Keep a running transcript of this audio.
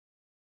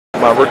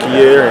my rookie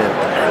year,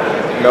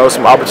 and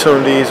some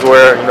opportunities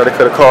where they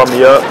could have called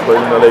me up,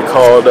 but they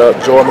called up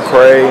Joel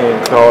McCray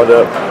and called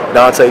up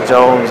Dante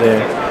Jones,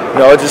 and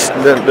just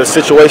the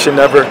situation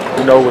never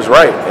was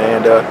right,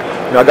 and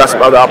I got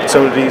some other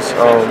opportunities,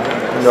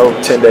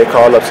 10-day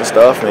call-ups and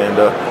stuff, and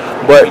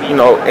but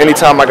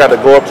anytime I got to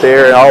go up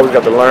there, I always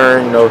got to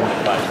learn.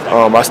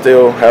 I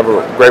still have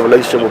a great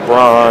relationship with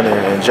Bron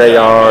and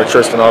JR,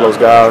 Tristan, all those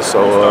guys. So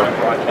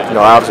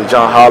obviously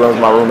John Holland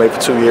was my roommate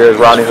for 2 years.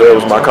 Rodney Hood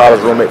was my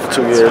college roommate for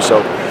 2 years.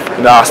 So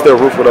I still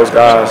root for those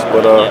guys,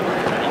 but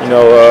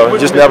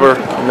just never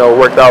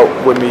worked out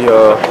with me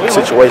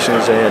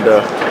situations, and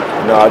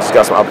I just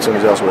got some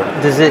opportunities elsewhere.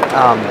 Does it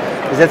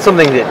is that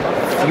something that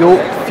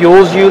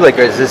fuels you? Like,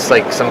 or is this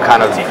like some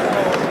kind of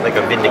like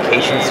a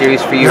vindication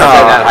series for you? Or is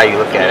that not how you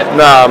look at it?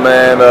 Nah,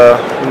 man.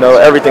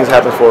 Everything's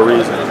happened for a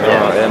reason.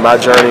 And my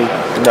journey,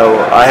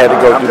 I had to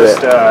go through that.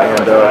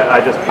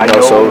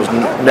 And so it was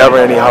never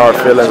any hard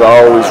feelings.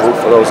 I always root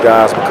for those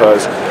guys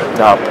because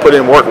I put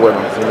in work with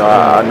them.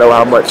 I know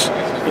how much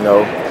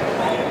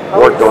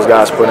work those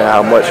guys put in,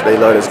 how much they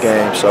love this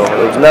game. So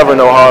it was never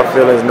no hard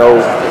feelings. No,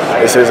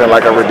 this isn't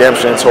like a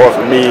redemption tour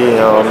for me.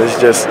 It's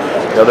just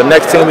the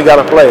next team we got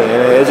to play,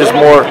 and it's just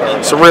more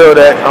surreal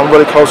that I'm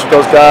really close with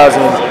those guys.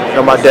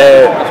 And my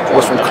dad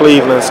was from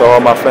Cleveland, so all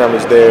my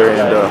family's there.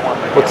 And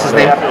what's his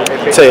name?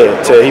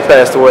 Ted. He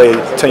passed away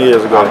 10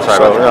 years ago.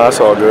 So that's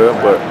all good.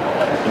 But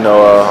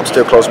I'm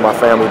still close with my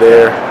family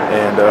there,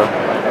 and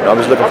I'm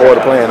just looking forward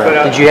to playing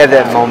that. Did you have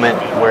that moment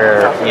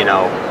where you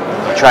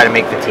try to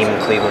make the team in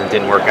Cleveland,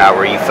 didn't work out,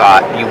 where you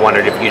thought you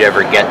wondered if you'd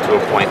ever get to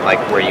a point like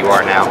where you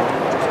are now?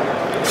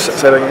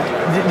 Say that again?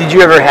 Did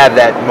you ever have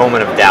that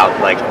moment of doubt,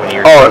 like when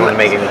you're struggling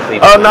making the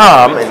Cleveland? Oh, no,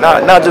 I mean,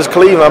 not just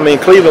Cleveland. I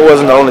mean, Cleveland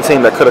wasn't the only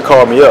team that could have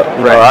called me up.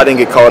 I didn't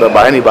get called up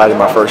by anybody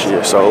my first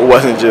year, so it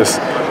wasn't just,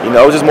 it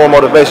was just more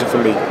motivation for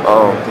me.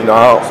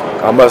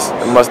 I must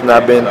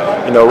not have been,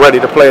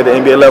 ready to play at the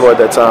NBA level at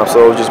that time,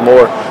 so it was just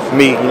more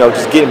me,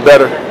 just getting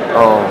better,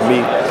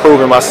 me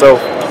proving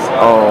myself,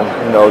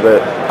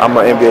 that I'm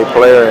an NBA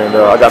player, and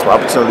I got some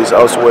opportunities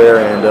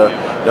elsewhere, and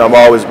I'm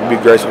always be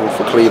grateful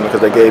for Cleveland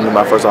because they gave me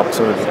my first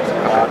opportunity.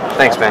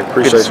 Thanks, man.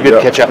 Appreciate you. Good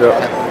to catch up.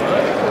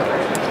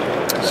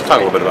 Let's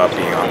talk a little bit about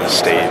being on this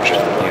stage.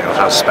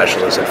 How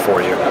special is it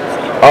for you?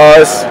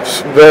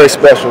 It's very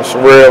special,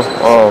 surreal.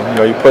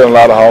 You put in a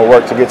lot of hard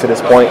work to get to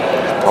this point.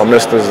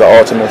 This is the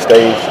ultimate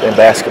stage in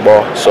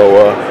basketball,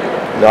 so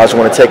I just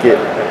want to take it,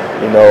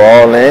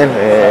 all in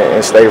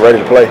and stay ready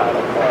to play.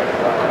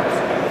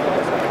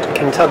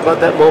 Can you talk about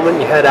that moment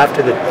you had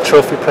after the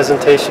trophy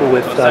presentation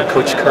with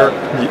Coach Kerr?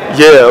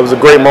 Yeah, it was a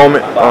great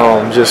moment.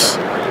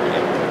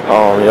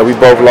 We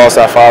both lost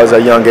our fathers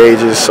at young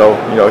ages, so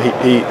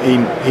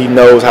he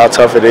knows how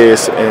tough it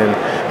is, and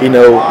he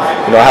know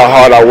how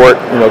hard I work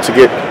to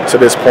get to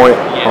this point.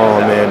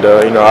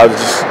 I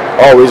just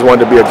always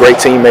wanted to be a great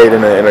teammate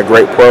and a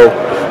great pro.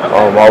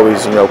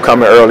 Always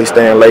coming early,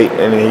 staying late,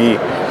 and he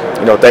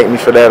thanked me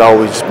for that.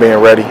 Always just being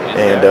ready,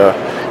 and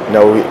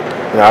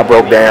I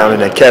broke down,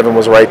 and then Kevin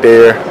was right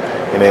there,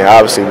 and then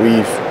obviously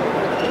we've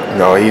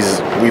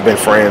been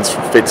friends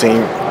for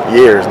 15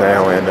 years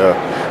now, and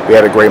we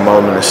had a great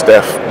moment. And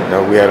Steph,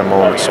 we had a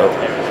moment. So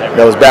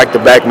it was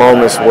back-to-back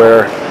moments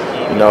where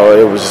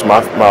it was just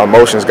my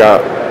emotions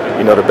got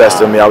the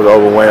best of me. I was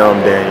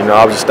overwhelmed, and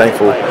I was just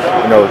thankful,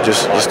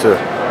 just to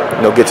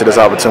get to this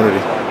opportunity.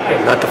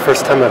 Not the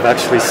first time I've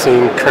actually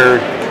seen Kerr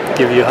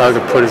give you a hug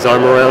or put his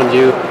arm around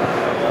you.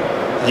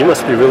 You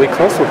must be really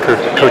close with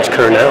Coach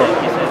Kerr now.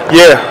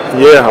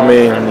 Yeah, I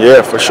mean,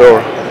 yeah, for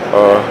sure.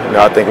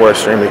 I think we're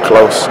extremely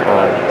close.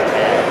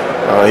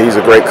 He's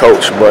a great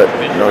coach, but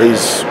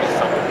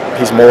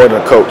he's more than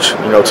a coach,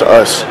 to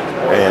us,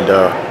 and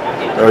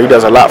he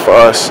does a lot for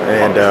us,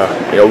 and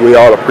we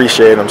all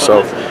appreciate him.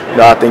 So,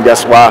 I think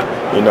that's why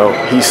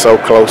he's so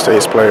close to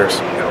his players.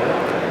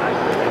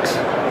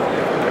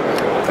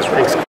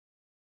 Thanks.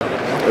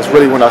 It's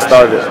really when I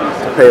started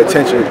to pay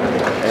attention,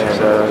 and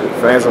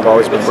fans have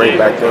always been great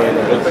back then,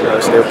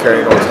 and still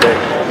carrying on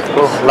today.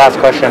 Cool. Last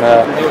question.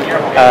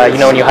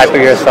 When you hype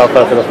yourself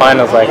up for the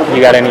finals, like, you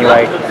got any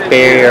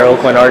Bay Area or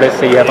Oakland artists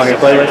that you have on your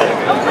playlist?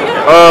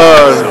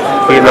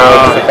 Do you know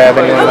if you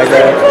have anyone like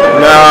that?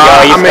 No,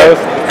 I mean,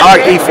 I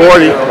like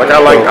E40.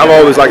 I've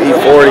always liked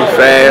E40,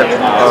 Fab,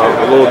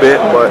 a little bit,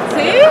 but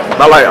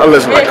I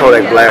listen to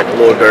Kodak Black,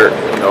 Lil Durk,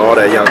 all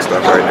that young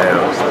stuff right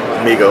now,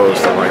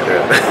 Migos, stuff like that.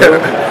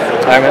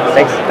 All right, man.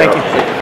 Thanks. Thank you.